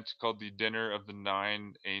event called the Dinner of the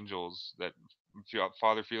Nine Angels that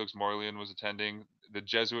Father Felix Morlian was attending. The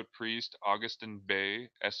Jesuit priest Augustin Bay,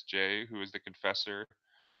 S.J., who is the confessor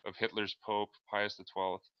of Hitler's Pope Pius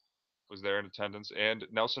XII, was there in attendance, and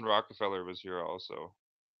Nelson Rockefeller was here also.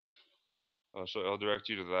 I'll direct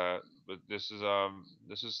you to that. But this is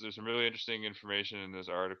there's some really interesting information in this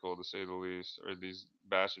article, to say the least, or these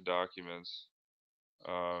batch of documents.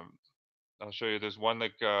 Um, I'll show you. There's one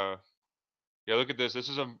like yeah, look at this. This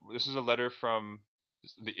is a letter from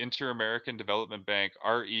the Inter-American Development Bank,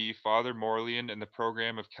 RE, Father Morlian, and the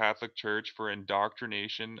Program of Catholic Church for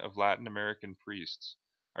Indoctrination of Latin American Priests.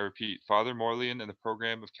 I repeat, Father Morlian and the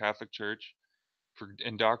Program of Catholic Church for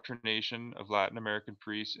Indoctrination of Latin American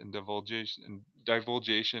Priests and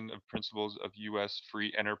divulgation of principles of U.S.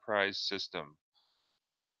 free enterprise system.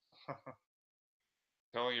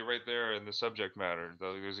 Telling you right there in the subject matter,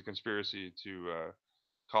 there's a conspiracy to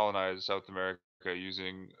colonize South America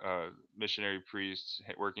using missionary priests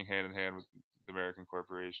working hand in hand with the American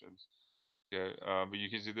corporations. Okay, but you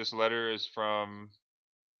can see this letter is from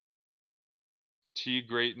T.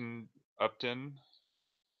 Grayton Upton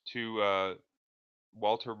to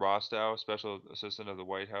Walter Rostow, Special Assistant of the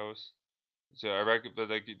White House. So I reckon, but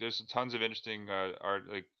like, there's tons of interesting art,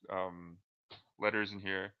 like letters in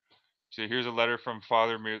here. So here's a letter from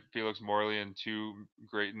Father Felix Morlian to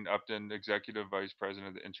Grayton Upton, Executive Vice President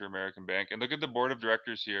of the Inter-American Bank. And look at the board of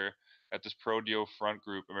directors here at this Pro Dio Front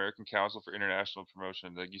Group, American Council for International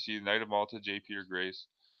Promotion. Like you see, Knight of Malta, J. Peter Grace,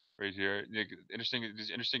 right here. Interesting. These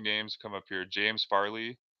interesting names come up here. James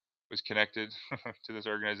Farley was connected to this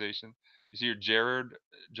organization. You see here,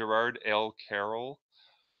 Gerard L. Carroll.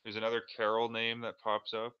 There's another Carroll name that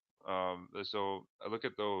pops up. So I look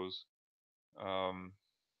at those. Um,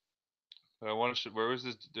 but I want to. Where was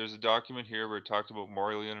this? There's a document here where it talked about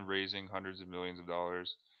Morlian raising hundreds of millions of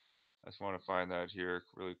dollars. I just want to find that here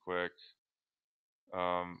really quick.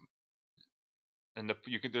 Um, and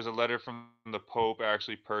you can. There's a letter from the Pope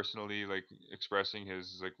actually personally like expressing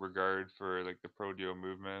his like regard for like the pro Dio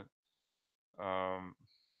movement. Um,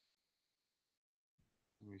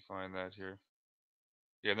 let me find that here.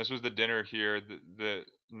 Yeah, and this was the dinner here, the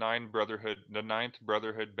ninth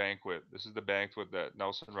Brotherhood banquet. This is the banquet that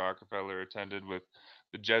Nelson Rockefeller attended with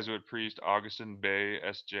the Jesuit priest Augustin Bay,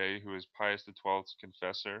 S.J., who is Pius XII's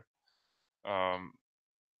confessor. Um,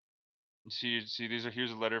 see,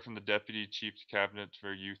 here's a letter from the Deputy Chief Cabinet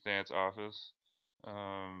for U Thant's office.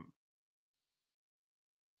 Um,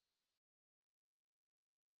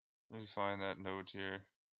 let me find that note here.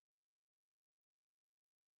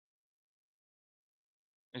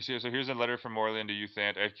 I see. So here's a letter from Morland to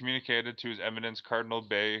Youthant. I have communicated to His Eminence Cardinal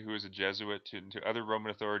Bay, who is a Jesuit, to other Roman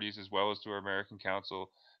authorities as well as to our American Council,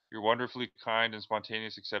 your wonderfully kind and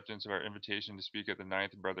spontaneous acceptance of our invitation to speak at the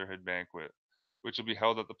Ninth Brotherhood Banquet, which will be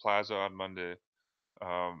held at the Plaza on Monday.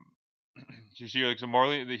 Um, you see, like, so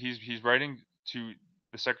Morley, he's writing to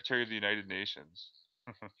the Secretary of the United Nations.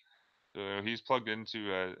 So he's plugged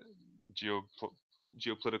into geo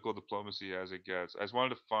geopolitical diplomacy as it gets. I just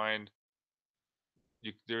wanted to find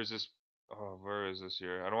there's this. Oh, where is this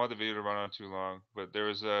here? I don't want the video to run on too long, but there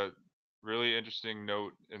was a really interesting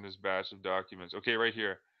note in this batch of documents. Okay, right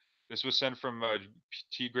here. This was sent from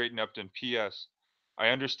T. Grayton Upton. P.S. I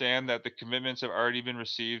understand that the commitments have already been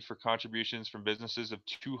received for contributions from businesses of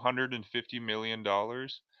 $250 million,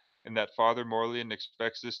 and that Father Morlian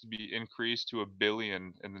expects this to be increased to $1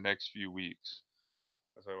 billion in the next few weeks.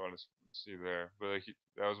 That's what I want to see there. But like,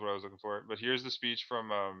 that was what I was looking for. But here's the speech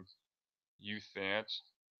from U Thant.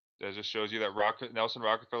 That just shows you that Nelson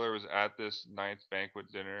Rockefeller was at this ninth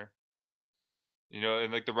banquet dinner. You know,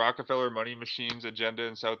 and like the Rockefeller money machines agenda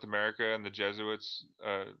in South America and the Jesuits'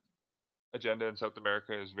 agenda in South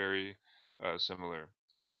America is very similar.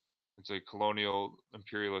 It's a colonial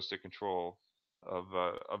imperialistic control of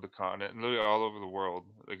the continent and literally all over the world,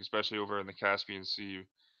 like especially over in the Caspian Sea.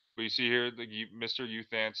 But you see here, Mr.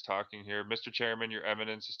 Youthant's talking here. Mr. Chairman, Your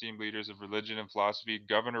Eminence, esteemed leaders of religion and philosophy,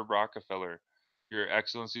 Governor Rockefeller, Your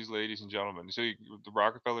Excellencies, ladies and gentlemen. So the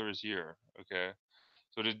Rockefeller is here, okay?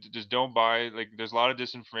 So just don't buy, like, there's a lot of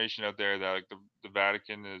disinformation out there that like the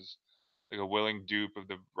Vatican is like a willing dupe of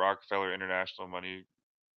the Rockefeller International Money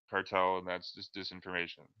Cartel, and that's just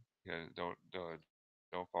disinformation. Yeah,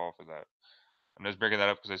 don't fall for that. I'm just bringing that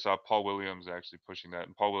up because I saw Paul Williams actually pushing that,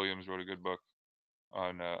 and Paul Williams wrote a good book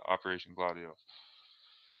on Operation Gladio.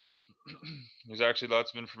 There's actually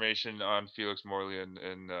lots of information on Felix Morley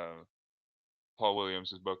and Paul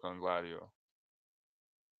Williams' book on Gladio.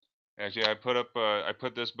 Actually, I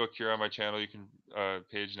put this book here on my channel. You can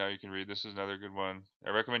page now. You can read. This is another good one. I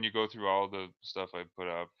recommend you go through all the stuff I put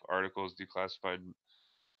up: articles, declassified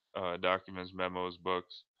documents, memos,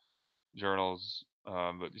 books, journals.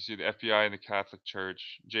 But you see the FBI and the Catholic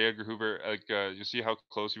Church. J. Edgar Hoover, like you see how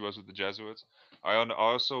close he was with the Jesuits.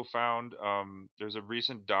 Also found there's a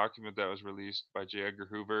recent document that was released by J. Edgar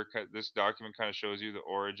Hoover. This document kind of shows you the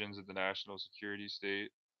origins of the national security state.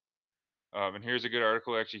 And here's a good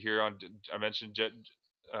article actually here on. I mentioned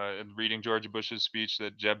in reading George Bush's speech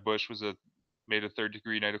that Jeb Bush was made a third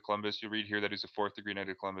degree Knight of Columbus. You read here that he's a fourth degree Knight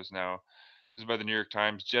of Columbus now. This is by the New York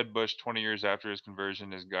Times. Jeb Bush, 20 years after his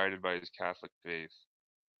conversion, is guided by his Catholic faith.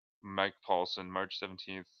 Mike Paulson, March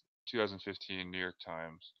 17th, 2015, New York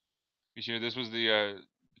Times. This was the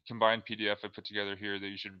combined PDF I put together here that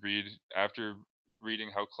you should read after reading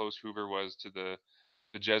how close Hoover was to the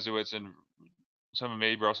Jesuits and some of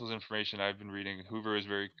Mae Russell's information I've been reading. Hoover is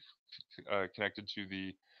very connected to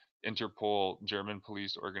the Interpol German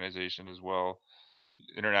police organization as well,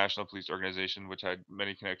 international police organization, which had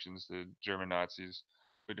many connections to German Nazis.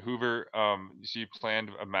 But Hoover, you see, planned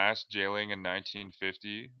a mass jailing in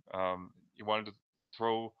 1950. He wanted to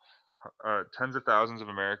throw tens of thousands of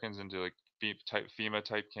Americans into like FEMA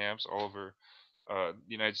type camps all over the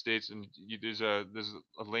United States. And there's a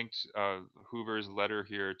linked Hoover's letter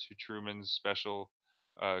here to Truman's special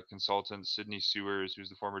consultant Sidney Sewers, who's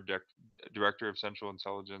the former director of Central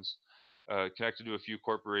Intelligence, connected to a few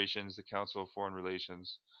corporations, the Council of Foreign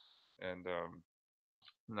Relations, and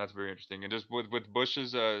that's very interesting. And just with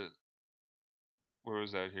Bush's where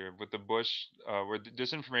was that here? With the Bush, where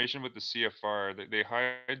disinformation with the CFR, they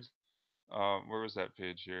hide. Where was that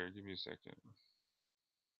page here? Give me a second.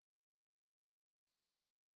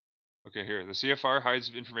 Okay, here. The CFR hides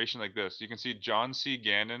information like this. You can see John C.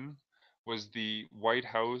 Gannon was the White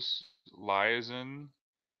House liaison,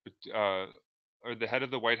 uh, or the head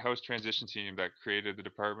of the White House transition team that created the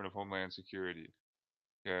Department of Homeland Security.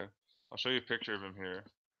 Okay, I'll show you a picture of him here.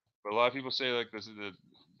 But a lot of people say like this is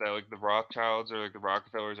that like the Rothschilds or like the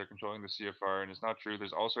Rockefellers are controlling the CFR, and it's not true.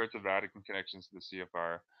 There's all sorts of Vatican connections to the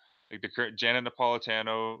CFR. Like the current Janet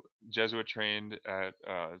Napolitano, Jesuit trained at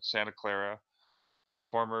Santa Clara,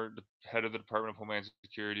 former head of the Department of Homeland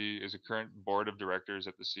Security, is a current board of directors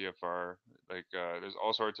at the CFR. Like there's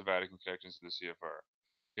all sorts of Vatican connections to the CFR.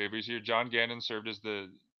 Okay, but you see here, John Gannon served as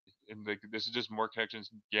and this is just more connections.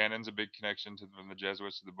 Gannon's a big connection from the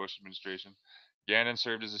Jesuits to the Bush administration. Gannon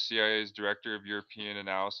served as the CIA's director of European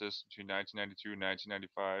analysis between 1992 and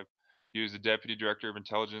 1995. He was the deputy director of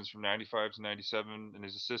intelligence from 95 to 97 and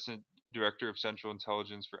his assistant director of central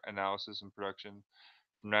intelligence for analysis and production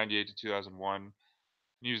from 98 to 2001.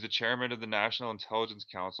 He was the chairman of the National Intelligence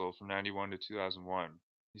Council from 91 to 2001.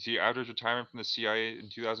 You see, after his retirement from the CIA in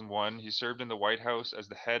 2001, he served in the White House as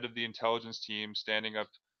the head of the intelligence team standing up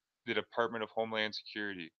the Department of Homeland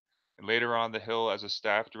Security, and later on the Hill as a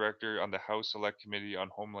staff director on the House Select Committee on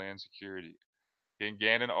Homeland Security.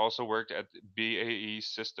 Gannon also worked at BAE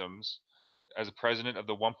Systems as a president of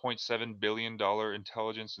the $1.7 billion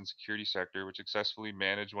intelligence and security sector, which successfully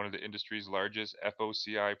managed one of the industry's largest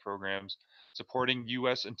FOCI programs supporting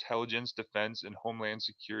U.S. intelligence, defense, and homeland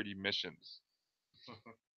security missions.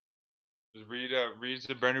 Read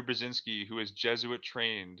Zbigniew Brzezinski, who is Jesuit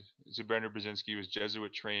trained. Zbigniew Brzezinski was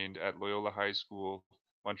Jesuit trained at Loyola High School,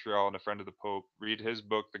 Montreal, and a friend of the Pope. Read his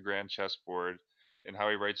book, The Grand Chessboard, and how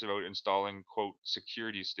he writes about installing quote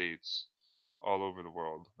security states all over the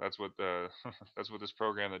world. That's what the that's what this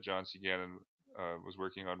program that John C. Gannon was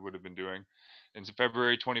working on would have been doing. In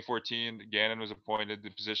February 2014, Gannon was appointed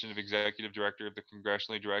the position of executive director of the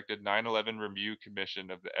congressionally directed 9/11 Review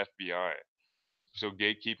Commission of the FBI. So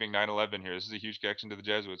gatekeeping 9/11 here. This is a huge connection to the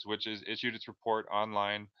Jesuits, which is issued its report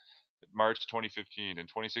online March 2015. In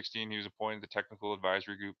 2016, he was appointed the technical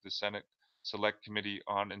advisory group, the Senate Select Committee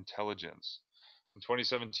on Intelligence. In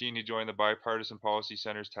 2017, he joined the Bipartisan Policy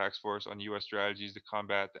Center's task force on U.S. strategies to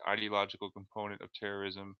combat the ideological component of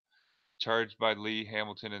terrorism, charged by Lee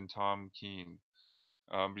Hamilton and Tom Keene.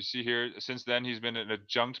 You see here, since then, he's been an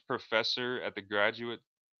adjunct professor at the Graduate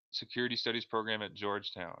Security Studies program at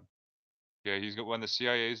Georgetown. Yeah, he's got won the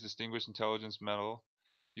CIA's Distinguished Intelligence Medal.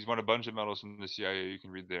 He's won a bunch of medals from the CIA. You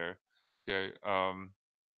can read there. Okay.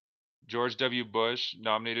 George W. Bush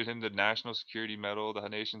nominated him the National Security Medal, the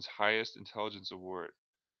nation's highest intelligence award.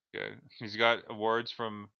 Okay. He's got awards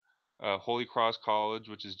from Holy Cross College,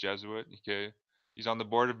 which is Jesuit. Okay. He's on the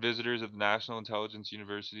board of visitors of the National Intelligence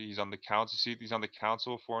University. He's on the council seat. He's on the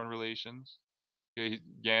Council of Foreign Relations. Okay,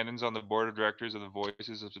 Gannon's on the board of directors of the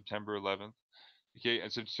Voices of September 11th. Okay,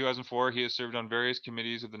 and since 2004, he has served on various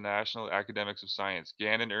committees of the National Academics of Science.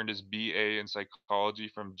 Gannon earned his BA in psychology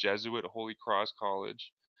from Jesuit Holy Cross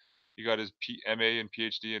College. He got his MA and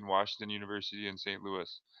PhD in Washington University in St.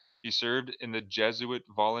 Louis. He served in the Jesuit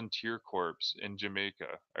Volunteer Corps in Jamaica.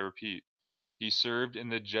 I repeat, he served in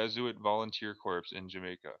the Jesuit Volunteer Corps in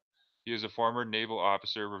Jamaica. He is a former naval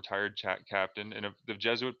officer, retired captain, and the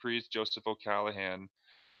Jesuit priest Joseph O'Callahan,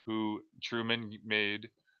 who Truman made,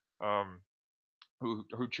 um, who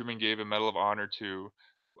Truman gave a Medal of Honor to,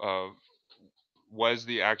 uh, was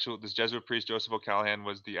the actual this Jesuit priest Joseph O'Callahan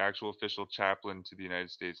was the actual official chaplain to the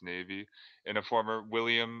United States Navy, and a former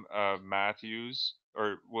William Matthews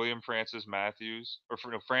or William Francis Matthews or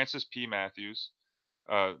no, Francis P. Matthews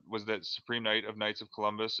was the Supreme Knight of Knights of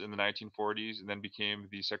Columbus in the 1940s, and then became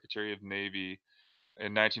the Secretary of Navy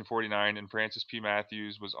in 1949. And Francis P.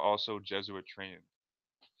 Matthews was also Jesuit trained.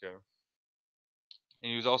 Okay, and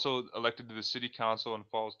he was also elected to the City Council in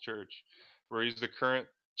Falls Church, where he's the current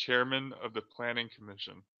chairman of the Planning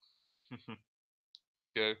Commission.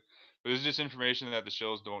 Okay, but this is just information that the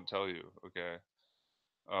shows don't tell you. Okay,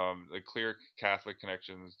 like clear Catholic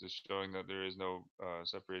connections, just showing that there is no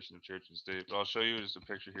separation of church and state. But I'll show you just a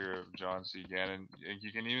picture here of John C. Gannon. And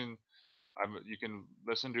you can even you can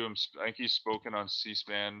listen to him. I think he's spoken on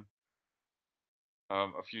C-SPAN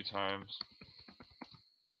a few times.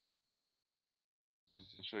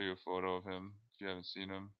 Just to show you a photo of him if you haven't seen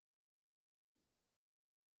him.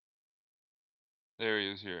 There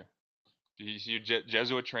he is here. He's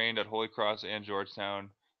Jesuit trained at Holy Cross and Georgetown,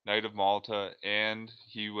 Knight of Malta, and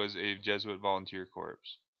he was a Jesuit volunteer corps.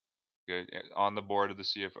 Okay, on the board of the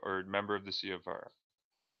CF or member of the CFR.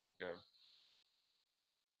 Okay.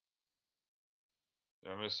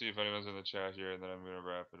 Yeah, I'm gonna see if anyone's in the chat here, and then I'm gonna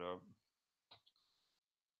wrap it up.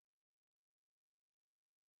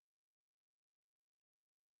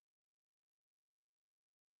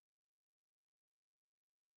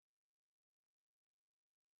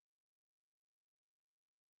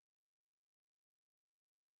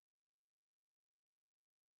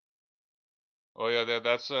 Oh yeah,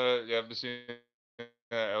 that's yeah, I've seen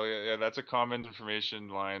Elliot. Yeah, that's a common information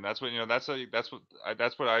line. That's what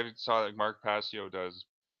that's what I saw like Mark Passio does.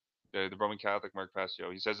 The Roman Catholic Mark Passio.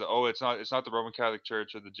 He says, "Oh, it's not the Roman Catholic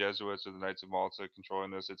Church or the Jesuits or the Knights of Malta controlling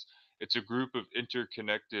this. It's a group of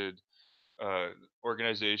interconnected uh,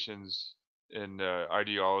 organizations and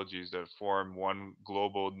ideologies that form one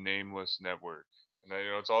global nameless network." And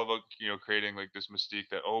it's all about creating like this mystique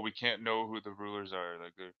that we can't know who the rulers are.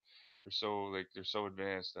 Like they're so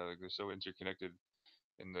advanced, like they're so interconnected,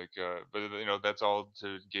 and like but that's all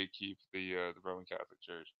to gatekeep the Roman Catholic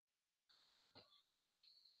Church.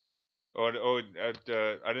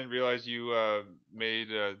 I didn't realize you made.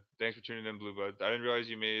 Thanks for tuning in, Blue Bud. I didn't realize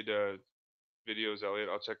you made videos, Elliot.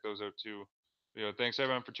 I'll check those out too. Thanks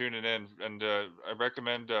everyone for tuning in, and I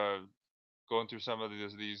recommend going through some of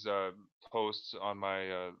these posts on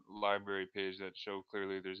my library page that show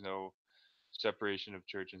clearly there's no separation of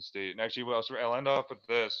church and state. And actually, I'll end off with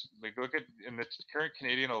this. Like, look at in the current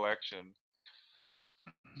Canadian election.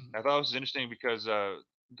 I thought it was interesting because the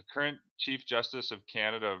current Chief Justice of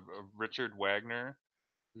Canada, Richard Wagner,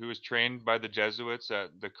 who was trained by the Jesuits at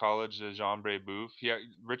the College de Jean Brebeuf.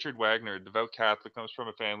 Richard Wagner, devout Catholic, comes from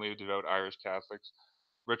a family of devout Irish Catholics.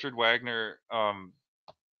 Richard Wagner,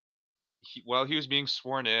 while he was being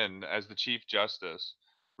sworn in as the Chief Justice,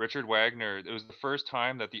 Richard Wagner, it was the first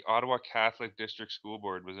time that the Ottawa Catholic District School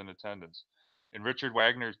Board was in attendance. And Richard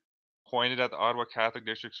Wagner pointed at the Ottawa Catholic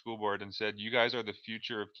District School Board and said, "You guys are the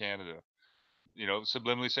future of Canada."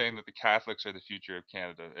 Subliminally saying that the Catholics are the future of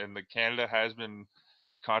Canada. And the Canada has been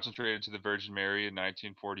concentrated to the Virgin Mary in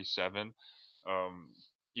 1947. Um,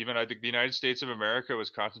 Even I think the United States of America was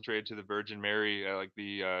concentrated to the Virgin Mary, in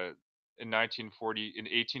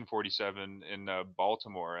 1847 in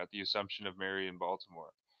Baltimore at the Assumption of Mary in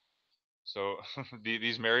Baltimore. So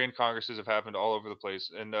these Marian congresses have happened all over the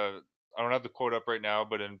place, and I don't have the quote up right now,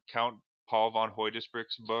 but in Count Paul von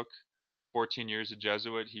Heudesbrick's book, 14 Years a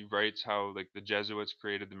Jesuit, he writes how like the Jesuits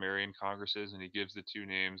created the Marian congresses, and he gives the two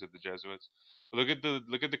names of the Jesuits. But look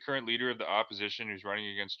at the current leader of the opposition who's running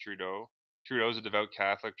against Trudeau. Trudeau's a devout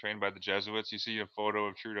Catholic trained by the Jesuits. You see a photo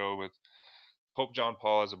of Trudeau with Pope John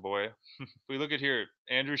Paul as a boy. If we look at here,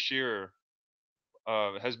 Andrew Shearer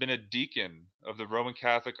has been a deacon of the Roman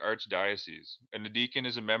Catholic Archdiocese, and the deacon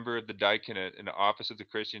is a member of the diaconate in the office of the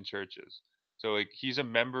Christian churches. So like he's a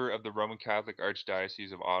member of the Roman Catholic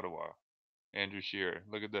Archdiocese of Ottawa. Andrew Shearer.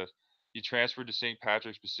 Look at this. He transferred to St.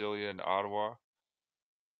 Patrick's Basilica in Ottawa.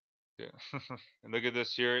 Yeah. And look at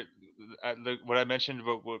this here. Look what I mentioned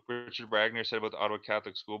about what Richard Wagner said about the Ottawa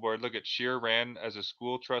Catholic School Board. Look at Scheer ran as a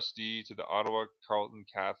school trustee to the Ottawa Carleton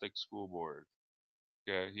Catholic School Board.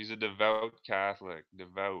 Okay, he's a devout Catholic,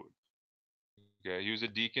 devout. Okay, he was a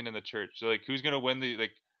deacon in the church. So like, who's gonna win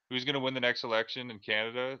the next election in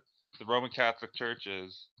Canada? The Roman Catholic Church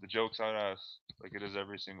is. The joke's on us, like it is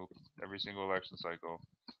every single election cycle.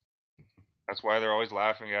 That's why they're always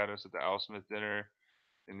laughing at us at the Al Smith dinner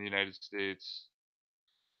in the United States.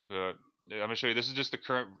 But yeah, I'm gonna show you. This is just the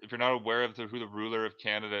current. If you're not aware of who the ruler of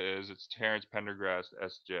Canada is, it's Terence Pendergrass,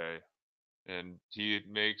 SJ, and he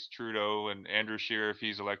makes Trudeau and Andrew Scheer, if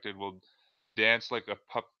he's elected, will dance like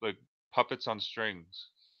puppets on strings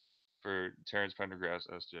for Terence Pendergrass,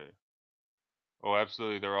 SJ. Oh,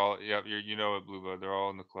 absolutely. They're all. Yep, you know it, Blue Blood. They're all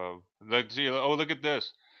in the club. Look, see. Oh, look at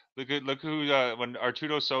this. Look who. When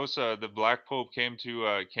Arturo Sosa, the Black Pope, came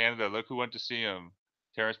to Canada. Look who went to see him.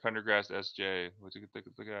 Terence Pendergrass, SJ. Look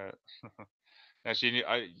at. Actually,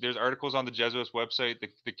 there's articles on the Jesuits website.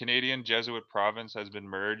 The Canadian Jesuit province has been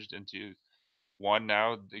merged into one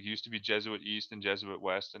now. It used to be Jesuit East and Jesuit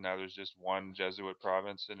West, and now there's just one Jesuit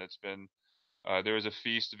province. And it's been there was a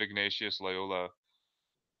feast of Ignatius Loyola,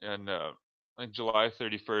 and like July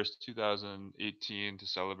 31st, 2018, to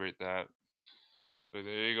celebrate that. So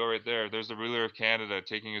there you go, right there. There's the ruler of Canada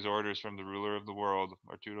taking his orders from the ruler of the world,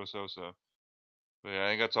 Arturo Sosa. But yeah, I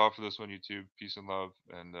think that's all for this one, YouTube. Peace and love,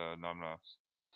 and Nam Nas.